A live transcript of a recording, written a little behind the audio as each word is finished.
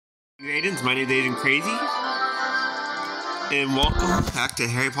Agents, my name is Agent Krazy, and welcome back to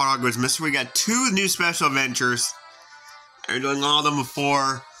Harry Potter Hogwarts Mystery. We got two new special adventures. We're doing all of them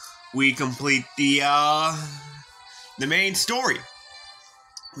before we complete the main story.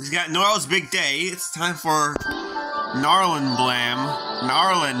 We've got Knarl's big day. It's time for Knarl and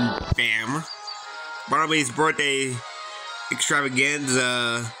Bam. Barnaby's birthday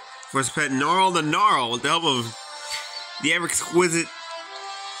extravaganza for his pet Knarl the Knarl with the help of the ever exquisite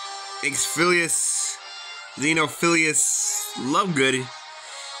Exfilius, Xenophilius, Lovegood,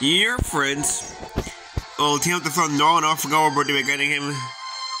 your friends will team up to throw Knarl and off for our birthday by granting him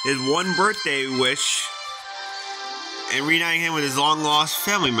his one birthday wish and reuniting him with his long-lost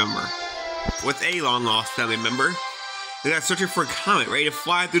family member. With a long-lost family member. They got searching for a comet, ready to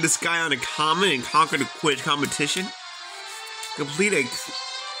fly through the sky on a comet and conquer the Quidditch competition. Complete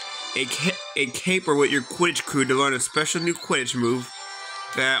a caper with your Quidditch crew to learn a special new Quidditch move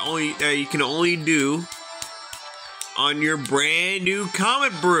that you can only do on your brand new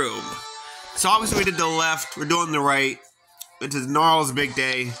comet broom. So obviously we did the left, we're doing the right. This is Knarl's big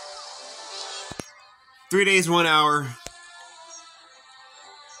day. 3 days, 1 hour.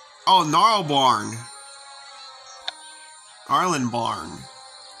 Oh, Knarl Barn. Arlen Barn.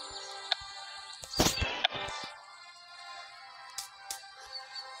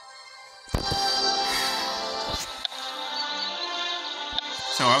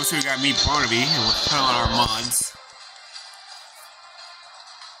 So obviously we got me Barnaby, and we're putting on our mods.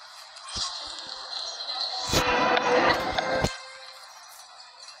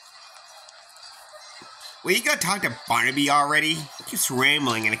 Well, you gotta talk to Barnaby already. He keeps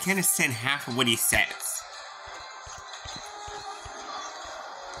rambling, and I can't understand half of what he says.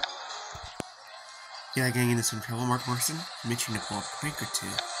 You like getting into some trouble, Mark Morrison? I mentioned to pull a prank or two.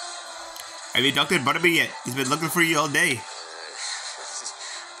 Have you abducted Barnaby yet? He's been looking for you all day.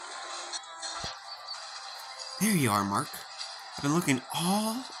 There you are, Mark. I've been looking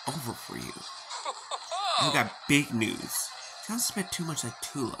all over for you. I've got big news. Don't spend too much like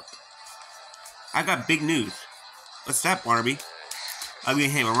Tulip. I got big news. What's that, Barnaby? I'll give you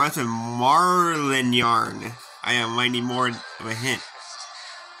a hint. It reminds me of Marlin Yarn. Might need more of a hint.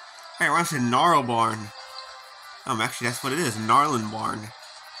 Hey, it reminds me of Knarl Barn. Actually, that's what it is. Knarlin Barn.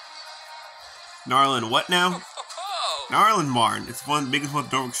 Knarlin what now? Knarlin Barn. It's one of the biggest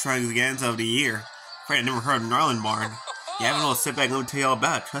Dork extravaganza of the year. I never heard of Knarlin Barn. You haven't all sit back and let me tell you all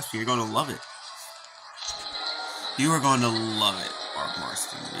about it. Trust me, you're going to love it. You are going to love it, Mark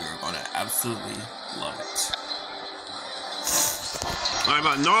Marston. You are going to absolutely love it. Alright,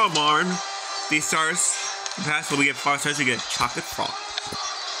 about Knarl Barn. These stars. In the past, when we get 5 stars, we get chocolate frog.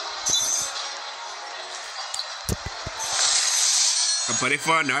 A buddy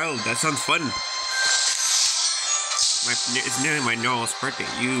for a Knarl. That sounds fun. It's nearly my Knarl's birthday.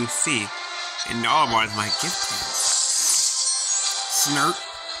 You see. And Knarl Barn is my gift to you. Snurt.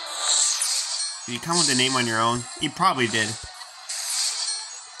 Did you come with the name on your own? You probably did.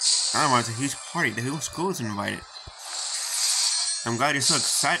 Knarl Barn is a huge party. The whole school is invited. I'm glad you're so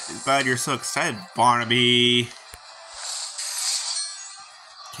excited. Barnaby.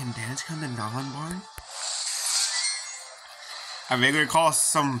 Can dance come to Knarl Barn? I vaguely recall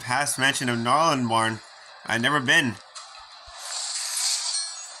some past mention of Knarl Barn. I've never been.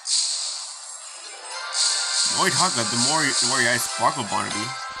 The more you talk about it, the more your eyes sparkle, Barnaby.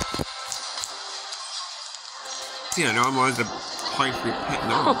 See, I know I'm always the party for your pet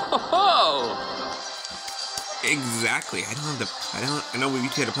Knarl. Exactly. I know we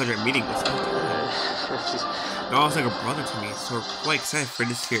each had a pleasure of meeting this time. Knarl's like a brother to me, so we're quite excited for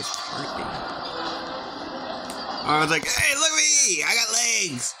this year's party. I was like, hey, look at me! I got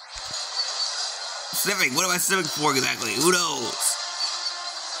legs! Sniffing. What am I sniffing for exactly? Who knows?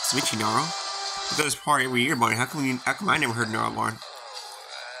 Switchy Knarl. We go to this party every year, Barney. How come I never heard Knarl Barn?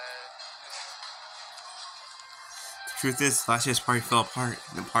 The truth is, last year's party fell apart,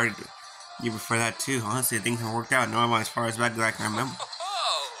 and the party the year before that too. Honestly, things haven't worked out. Knarl Barn as far as back as I can remember.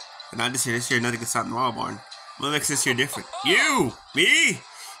 But not this year. This year, nothing can stop Knarl Barn. What makes this year different? You! Me!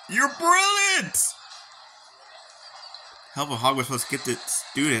 You're brilliant! Help a Hogwarts most gifted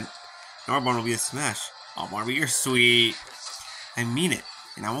student. Knarl Barn will be a smash. Oh, Barnaby, you're sweet. I mean it.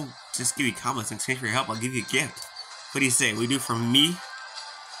 And I won't just give you comments in exchange for your help. I'll give you a gift. What do you say? We do it for me?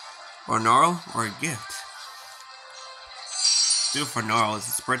 Or Knarl? Or a gift? Do it for Knarl. It's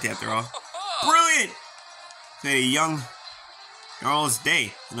his birthday after all. Brilliant! It's a young Knarl's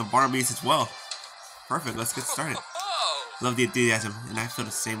day. And a Barnaby's as well. Perfect. Let's get started. Love the enthusiasm. And I feel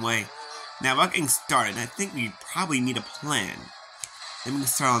the same way. Now, about getting started, I think we probably need a plan. Then we can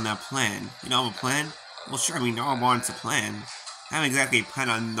start on that plan. You know, have a plan? Well, sure, I mean, Knarl wants a plan. I haven't exactly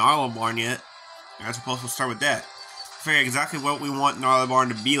planned on Gnarl yet. I suppose we'll start with that. Figure exactly what we want Gnarl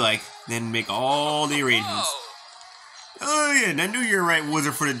to be like, then make all the arrangements. Oh yeah, and I knew you were the right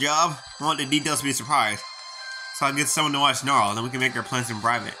wizard for the job. I want the details to be a surprise. So I'll get someone to watch Knarl, and then we can make our plans in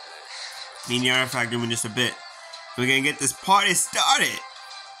private. Need the artifact room in just a bit. We're gonna get this party started!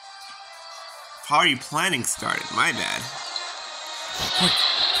 Party planning started, my bad. Quick,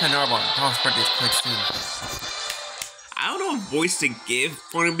 tell Gnarl, Tom's birthday is quite soon. I don't know what voice to give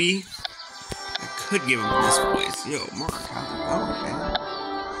Barnaby. I could give him this voice. Yo, Mark, how's it going, man?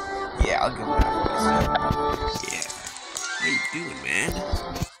 Yeah, I'll give him that voice. Yeah. How you doing, man?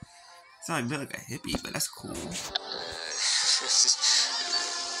 Sound like a bit like a hippie, but that's cool.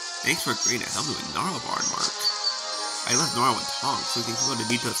 Thanks for agreeing to help me with Knarl, Mark. I left Knarl with Tom, so we can go to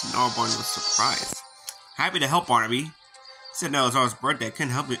details of Knarl was surprised. Happy to help, Barnaby. He said no, it was Knarl's birthday.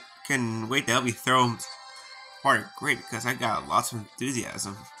 Couldn't wait to help you throw him party. Great, because I got lots of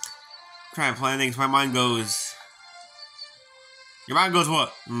enthusiasm. I'm trying to plan things. My mind goes. Your mind goes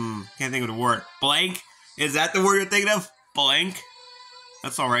what? Can't think of the word. Blank? Is that the word you're thinking of? Blank?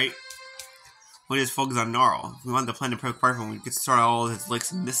 That's alright. We'll just focus on Knarl. We want to plan the perfect party when we get to start all his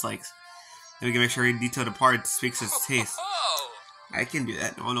likes and dislikes. Then we can make sure he detail the part speaks his taste. I can do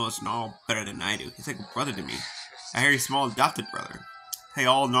that. No one knows Knarl better than I do. He's like a brother to me. I hear he's a small adopted brother. Hey,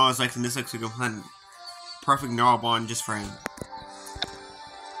 all Knarl's likes and dislikes, we can plan perfect Knarl bond just for him.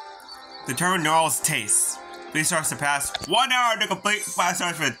 Determine Knarl's taste. 3 stars to pass. 1 hour to complete. 5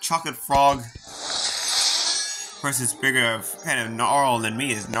 stars for a chocolate frog. Person's bigger fan of Knarl than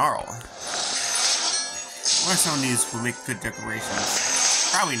me is Knarl. What are some of these will make good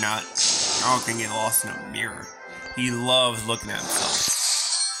decorations? Probably not. Knarl can get lost in a mirror. He loves looking at himself.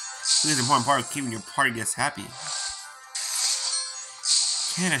 This is an important part of keeping your party guests happy.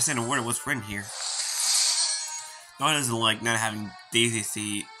 Can't understand a word of what's written here. Knarl doesn't like not having daisies to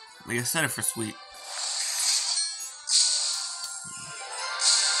eat. Like I said it for sweet.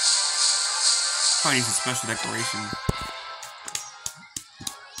 Probably needs a special decoration.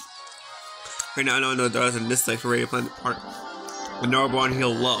 Right now, I know there's a dislikes ready to plan the part. But Knarl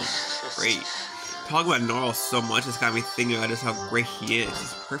he'll love. Great. Talk about Knarl so much, it's got me thinking about just how great he is.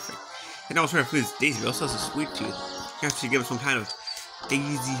 He's perfect. And I was trying to food his daisy, but also has a sweet tooth. You have to give him some kind of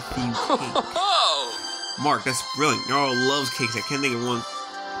daisy themed cake. Mark, that's brilliant. Knarl loves cakes. I can't think of one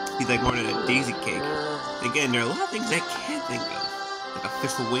he'd like more than a daisy cake. Again, there are a lot of things I can't think of. Like a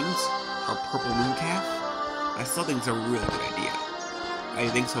fish for wings, or a purple moon calf. I still think it's a really good idea. I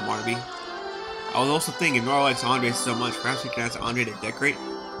think so, Barnaby. I was also thinking, Knarl likes Andre so much, perhaps we can ask Andre to decorate?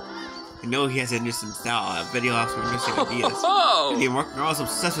 I know he has an interesting style. I bet he'll have some interesting ideas. Yeah, Knarl's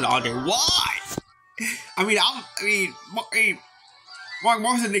obsessed with Andre. Why? Mark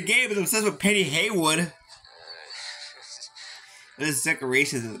Morrison in the game is obsessed with Penny Haywood. And this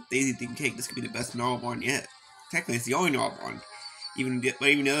decorations and the daisy themed cake. This could be the best Knarl barn yet. Technically, it's the only Knarl barn. Even the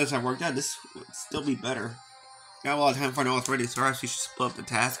others I've worked out, this would still be better. Got a lot of time for Knarl's ready, so perhaps we should split up the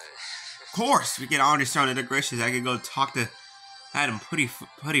task. Of course, we get Andre started on the decorations. I could go talk to Adam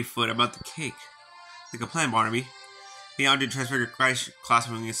Puttyfoot about the cake. Like a plan, Barnaby. Me and Andre transfer your class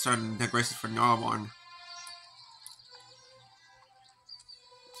when we get started on the decorations for Knarl barn.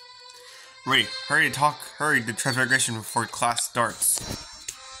 Ready. Hurry to transfer regression before class starts.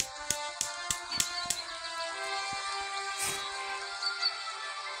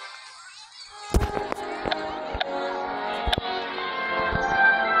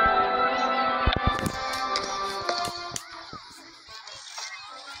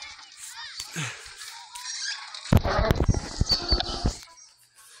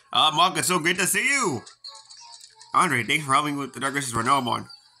 Mark, it's so great to see you! Andre, thanks for helping with the decorations for Knarl barn.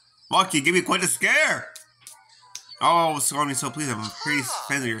 Mark, you gave me quite a scare! Oh, so me so pleased. I'm a pretty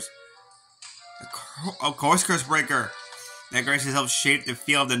fan of yours. Of course, Curse Breaker. Decorations help shape the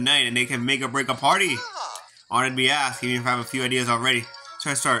feel of the night, and they can make or break a party. Honored to be asked, even if I have a few ideas already. So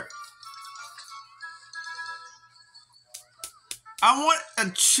I start. I want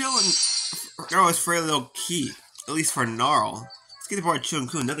a chillin'. Knarl is fairly low key, at least for Knarl. Let's get the party chill and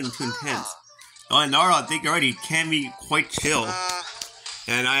cool, nothing too intense. Oh, and Knarl, I think already can be quite chill.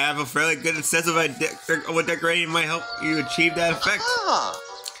 And I have a fairly good sense of what decorating might help you achieve that effect.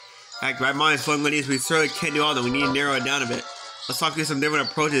 In fact, my mind is flowing with these. We certainly can't do all that. We need to narrow it down a bit. Let's talk through some different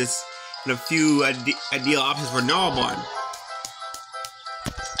approaches and a few ideal options for Knarl barn.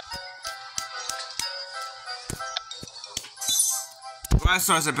 Last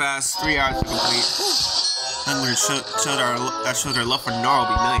stars have passed. 3 hours to complete. And that shows our love for Knarl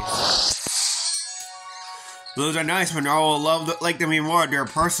will be nice. Those are nice, but Knarl will like them even more. They're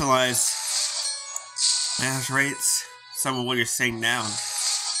personalized. Mass rates. some of what you're saying now.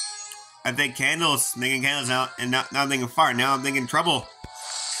 I think candles, making candles now, and not thinking fire. Now I'm thinking trouble.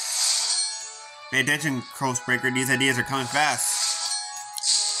 Pay attention, Crossbreaker. These ideas are coming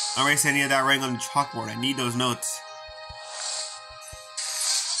fast. Don't erase any of that writing on the chalkboard. I need those notes.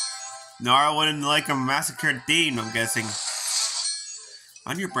 Knarl wouldn't like a massacre theme, I'm guessing.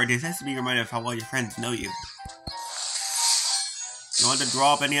 On your birthday, it has to be reminded of how well your friends know you. You want to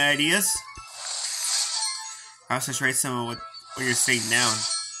draw up any ideas? Perhaps I should write some of what you're saying down.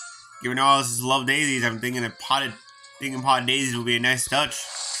 Given all this love daisies, I'm thinking potted daisies would be a nice touch.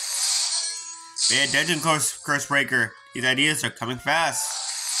 Pay attention, Cursebreaker. These ideas are coming fast.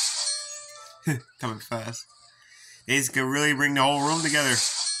 Coming fast. Daisies could really bring the whole room together.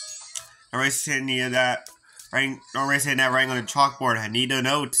 Don't erase any of that writing on the chalkboard. I need the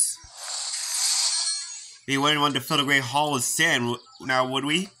notes. We wouldn't want to fill the great hall with sand, now would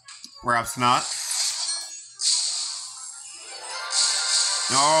we? Perhaps not.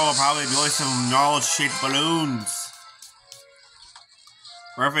 No, probably enjoy some Knarl-shaped balloons.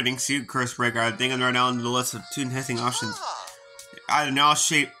 Perfect, thanks to you, Cursebreaker. I think I'm right down the list of 2 testing options. Either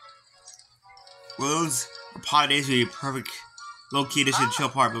Knarl-shaped balloons or potted daisies would be a perfect low-key addition to chill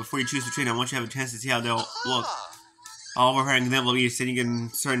part. But before you choose between, I want you to have a chance to see how they'll look. I'll overhear an example of each, then you can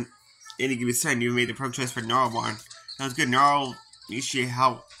be certain you made the perfect choice for Knarl Barn. Sounds good. Knarl appreciate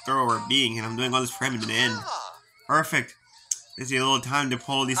how thorough we're being, and I'm doing all this for him in the end. Perfect. Gives you a little time to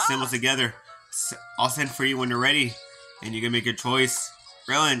pull these symbols together. I'll send for you when you're ready, and you can make your choice.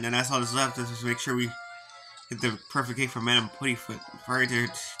 Brilliant, and that's all that's left. Let's just make sure we get the perfect cake for Madame Puttyfoot. Refer to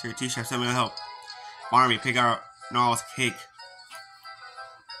your t-shirt, something to help. Barmy, pick out Knarl's cake.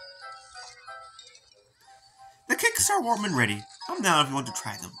 The cakes are warm and ready. Come down if you want to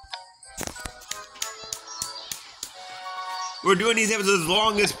try them. We're doing these episodes as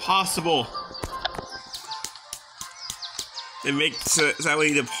long as possible. It makes that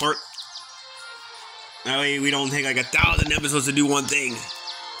way the part. That way we don't take like 1,000 episodes to do one thing.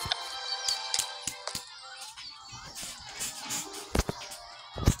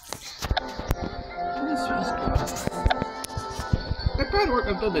 Not bad work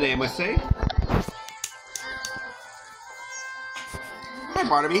I've done today, I must say. Hi,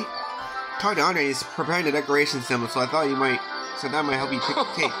 Barnaby. Talked to Andre, he's preparing the decoration symbol, so I thought that might help you pick the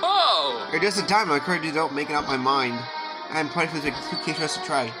cake. You're just in time, I encourage you to help making up my mind. I'm planning to make 2 cakes for us to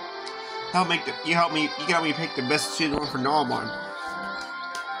try. You can help me pick the best suited one for Knarl Barn.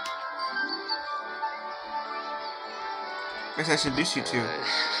 Guess I should introduce you to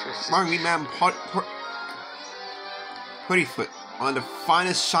Mark, meet Madame Puttyfoot, one of the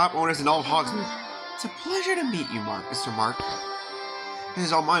finest shop owners in all of Hogsmeade. It's a pleasure to meet you, Mr. Mark. This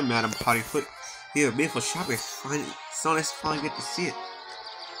is all mine, Madame Puttyfoot. You have a beautiful shop here. It's so nice to finally get to see it.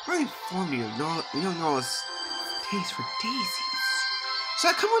 I informed you of Knarl's taste for daisies. So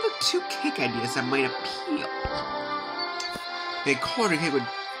I come up with 2 cake ideas that might appeal. A colored cake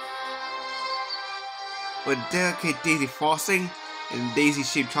with delicate daisy frosting and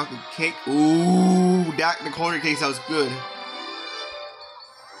daisy-shaped chocolate cake. Ooh, the colored cake sounds good.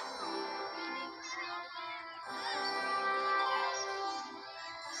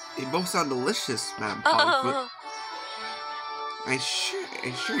 They both sound delicious, Madame Puttyfoot. I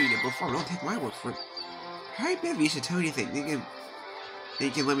assure you that before. Don't take my word for it. Alright, baby, you should tell me anything. Then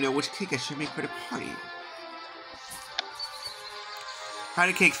you can let me know which cake I should make for the party.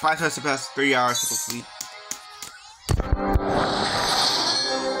 Patty cakes 5 times to pass 3 hours to complete.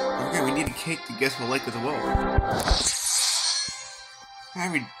 Okay, we need a cake the guests will like as well.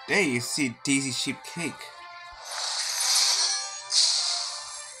 Every day you see a daisy-shaped cake.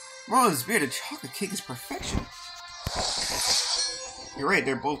 Marlon's beer, the chocolate cake is perfection. You're right,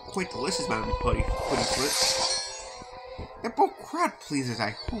 they're both quite delicious, Madame Puttyfoot. They're both crowd pleasers,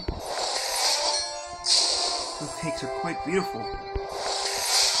 I hope. Those cakes are quite beautiful.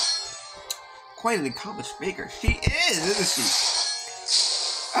 Quite an accomplished baker. She is, isn't she?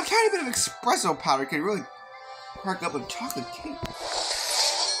 A tiny bit of espresso powder can really crack up a chocolate cake.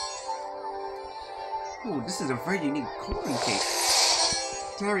 Oh, this is a very unique golden cake.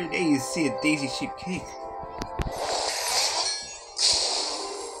 Every day you see a daisy-shaped cake.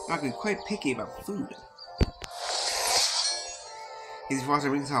 I can be quite picky about food. These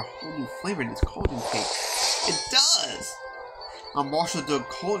frosting brings out a whole new flavor in this cauldron cake. It does! I'm also doing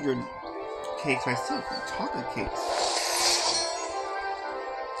cauldron cakes myself, and chocolate cakes.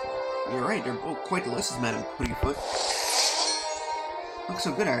 You're right, they're both quite delicious, Madame Puttyfoot. Looks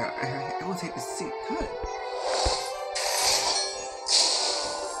so good, I almost hate to see it cut.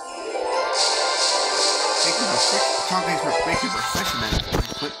 Chocolates for baking perfection, Madame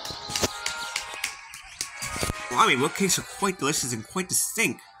Puttyfoot. Mommy, what cakes are quite delicious and quite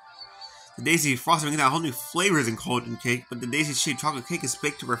distinct. The daisy frosting brings out whole new flavors in cauldron cake, but the daisy-shaped chocolate cake is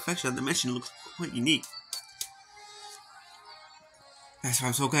baked to perfection. On the mission, it looks quite unique. That's why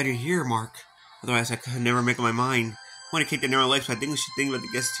I'm so glad you're here, Mark. Otherwise, I could never make up my mind. I want a cake that Knarl likes, but I think we should think about the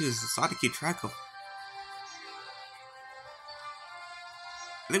guests too. It's a lot to keep track of.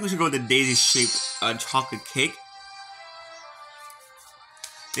 I think we should go with the daisy-shaped chocolate cake.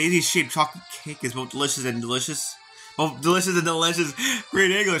 Daisy-shaped chocolate cake is both delicious and delicious. Both delicious and delicious.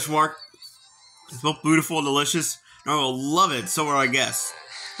 Great English, Mark. It's both beautiful and delicious. Knarl will love it. So will I guess.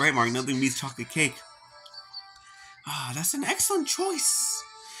 Right, Mark. Nothing beats chocolate cake. Ah, that's an excellent choice.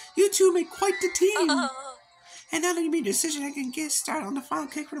 You two made quite the team. And now that you made a decision, I can get started on the final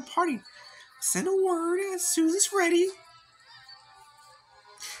cake for the party. Send a word as soon as it's ready.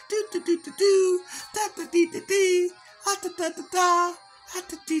 Do do do do do da da dee da dee da da da da da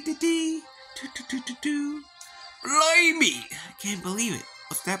da dee da dee do do do do do. Blimey! I can't believe it.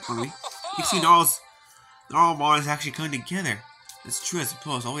 What's that, Blimey? You see, Knarl is actually coming together. It's true, I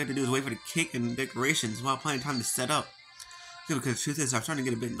suppose. All we have to do is wait for the cake and decorations while plenty of time to set up. Yeah, because the truth is, I'm starting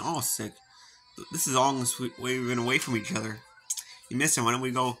to get a bit Knarl sick. This is all we've been away from each other. You miss him. Why don't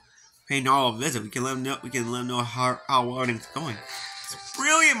we go pay Knarl a visit? We can let him know. We can let him know how well everything's going. It's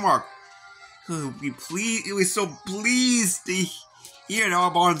brilliant, Mark. He'll be so pleased to hear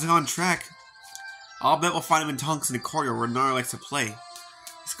Knarl Barnes is on track. I'll bet we'll find him in Tonks in the corridor where Knarl likes to play.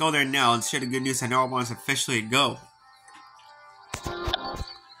 Let's go there now and share the good news that Knarl Barnes is officially a go.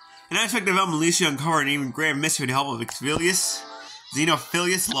 An unexpected development leads you to uncover an even greater mystery with the help of Xenophilius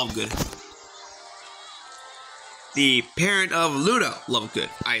Lovegood. The parent of Luna Lovegood,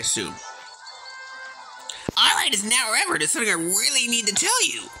 I assume. Alright, it's now or ever. There's something I really need to tell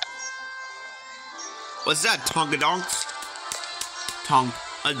you. What's that, Tonka-donks?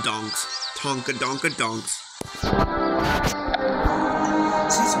 Tonka-donks. Tonka-donka-donks.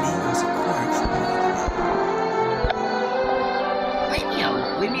 Excuse me, I was a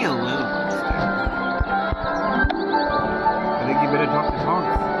Leave me alone. I think you better talk to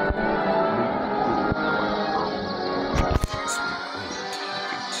Tonks.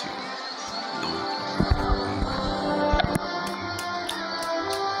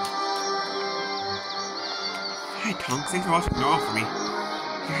 Hey Tonks, thanks for watching Knarl for me.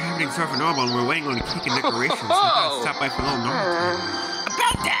 You're having to start for Knarl, and we're waiting on the cake and decorations, so I gotta stop by for a little Knarl time.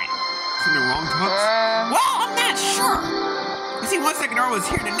 About that! Something wrong, Tonks? Well, I'm not sure. You see, one second Knarl was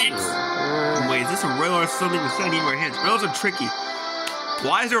here, the next. Wait, is this a riddle or something that's not even in our hands? Riddles are tricky.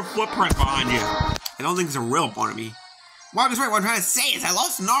 Why is there a footprint behind you? I don't think it's a riddle, Barnaby. Mark is right. What I'm trying to say is I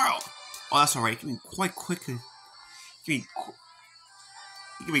lost Knarl. Oh, that's alright. He can be quite quick. He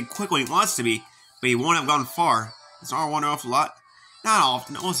can be quick when he wants to be, but he won't have gone far. Does Knarl wander off a lot? Not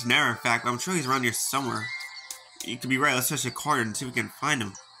often, almost never, in fact, but I'm sure he's around here somewhere. You could be right. Let's search the corridor and see if we can find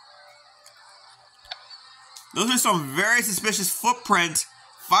him. Those are some very suspicious footprints.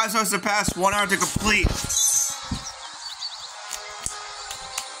 5 stars to pass, 1 hour to complete.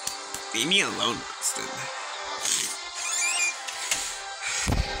 Leave me alone, Winston.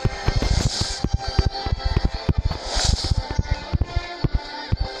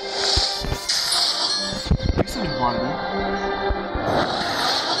 There's something wrong with me.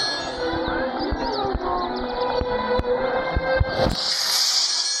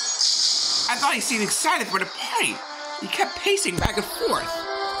 I thought he seemed excited for the party. He kept pacing back and forth.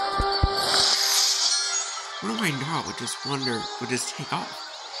 What do I know? Would just take off.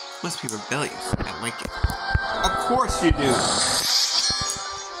 Must be rebellious. I like it. Of course you do.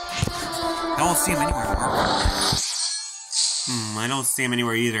 I don't see him anywhere, Mark. I don't see him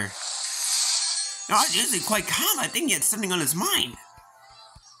anywhere either. No, he's usually quite calm. I think he had something on his mind.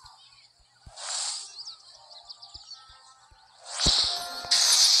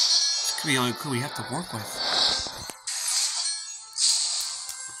 Could be the only clue we have to work with.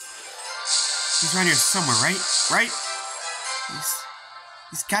 He's around here somewhere, right? Right?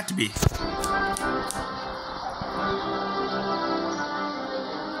 He's got to be.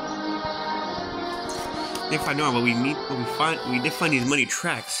 If I know, but we did find these muddy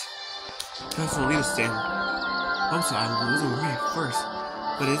tracks. That's the lead stand. Also, I wasn't right at first,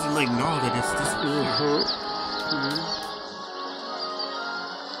 but it isn't like Knarl that it's disappeared.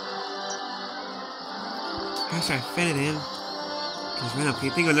 After I fed him, he just ran up. Can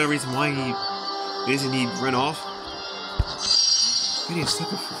you think of another reason why he'd run off? Maybe he's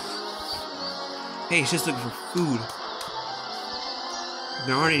looking for. Hey, he's just looking for food.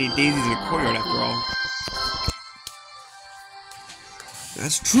 There aren't any daisies in the courtyard after all.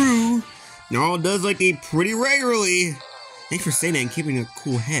 That's true. Knarl does like to eat pretty regularly. Thanks for saying that and keeping a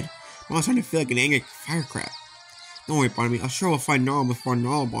cool head. I'm always starting to feel like an angry firecracker. Don't worry, Barnaby. I'm sure we'll find Knarl before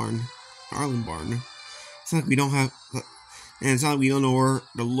Knarl Barn. It's not like we don't have... And it's not like we don't know where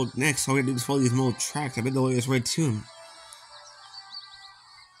to look next. All we have to do is follow these little tracks. I bet they'll lead us right to him.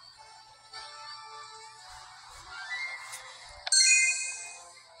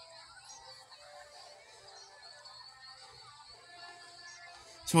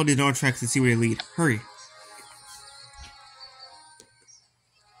 So follow these Knarl tracks and see where they lead. Hurry.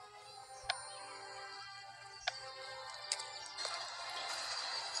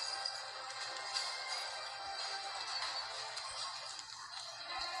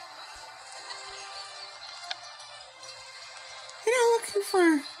 You're not looking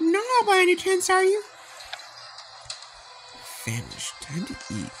for Knarl by any chance, are you? Famished. Time to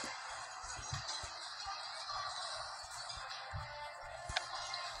eat.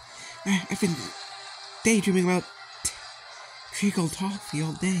 I've been daydreaming about treacle toffee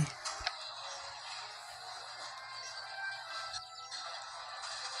all day.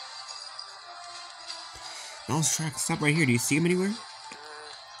 Knarl's tracks stop right here. Do you see him anywhere?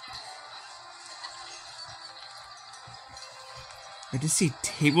 I just see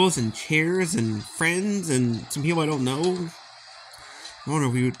tables and chairs and friends and some people I don't know. I wonder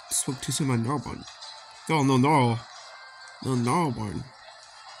if we spoke too soon about Knarl Barn. Oh, no Knarl. No Knarl Barn.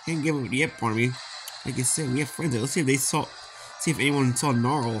 Can't give it yet, Barnaby. Like I said, we have friends there. Let's see if anyone saw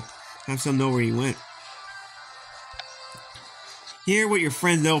Knarl. Have some know where he went. Hear what your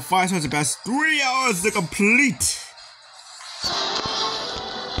friends know. 5 stars about 3 hours to complete.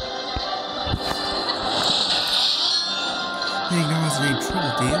 I think Knarl's in any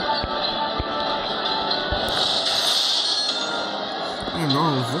trouble, do you? I don't know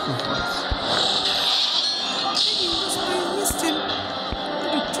Knarl was looking for us.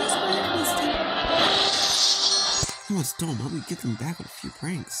 It's dumb. How do we get them back with a few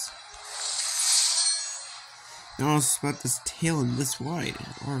pranks? Knarl's about this tail and this wide.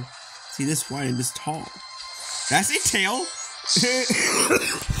 Or, see, this wide and this tall. That's a tail!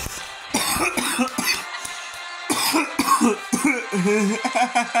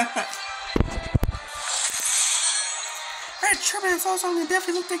 That Tribman saw something that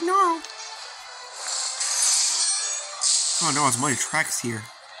definitely looked like Knarl. Oh no, it's muddy tracks here.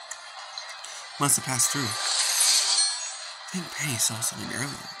 Must have passed through. I think Penny saw something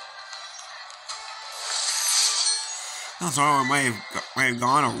earlier. That's all. Might have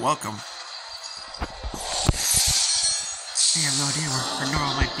gone or welcome. I have no idea where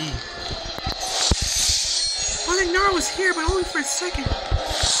Knarl might be. I think Knarl was here, but only for a second.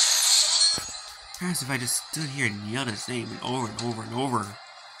 Perhaps if I just stood here and yelled his name over and over and over.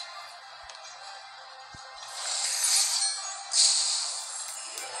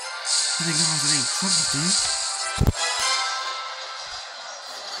 I think Knarl's in any trouble, dude.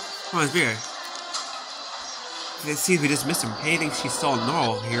 Oh, it's weird. It seems we just missed him. Penny thinks she saw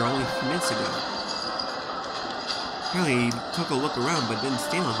Knarl here only a few minutes ago. Apparently, he took a look around but didn't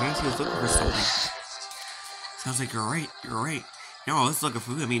stay long. Perhaps he was looking for something. Sounds like you're right. You're right. No, let's look at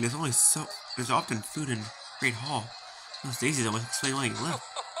food. I mean, there's often food in Great Hall. Those daisies always explain why you left.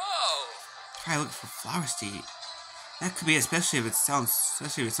 Try looking for flowers to eat. That could be, especially if it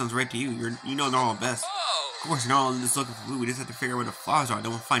sounds right to you. You know Knarl best. Of course, Knarl is looking for food. We just have to figure out where the flowers are. I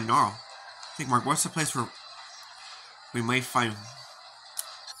don't want to find Knarl. Think, Mark, what's the place where we might find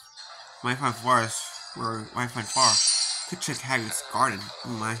flowers? Where we might find flowers? Could check Hagrid's garden.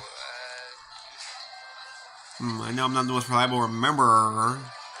 I know I'm not the most reliable rememberer. I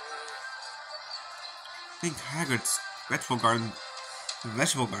think Hagrid's vegetable garden. I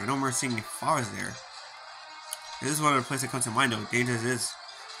don't remember seeing any flowers there. This is one of the places that comes to mind, though. Dangerous as it is,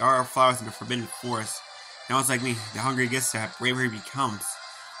 there are flowers in the Forbidden Forest. Now it's like me. The hungry gets, the bravery becomes.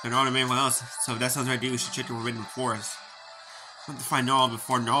 They're not anyone else, so if that sounds right to you, we should check the Forbidden Forest. We have to find Knarl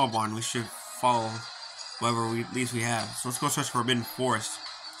before Knarl Barn. We should follow whatever leads we have. So let's go search the Forbidden Forest.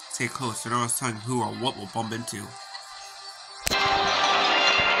 Stay close, so no one's telling who or what we'll bump into.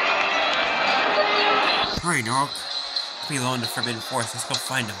 Hurry, Knarl. Be alone in the Forbidden Forest. Let's go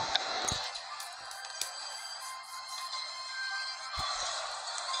find him.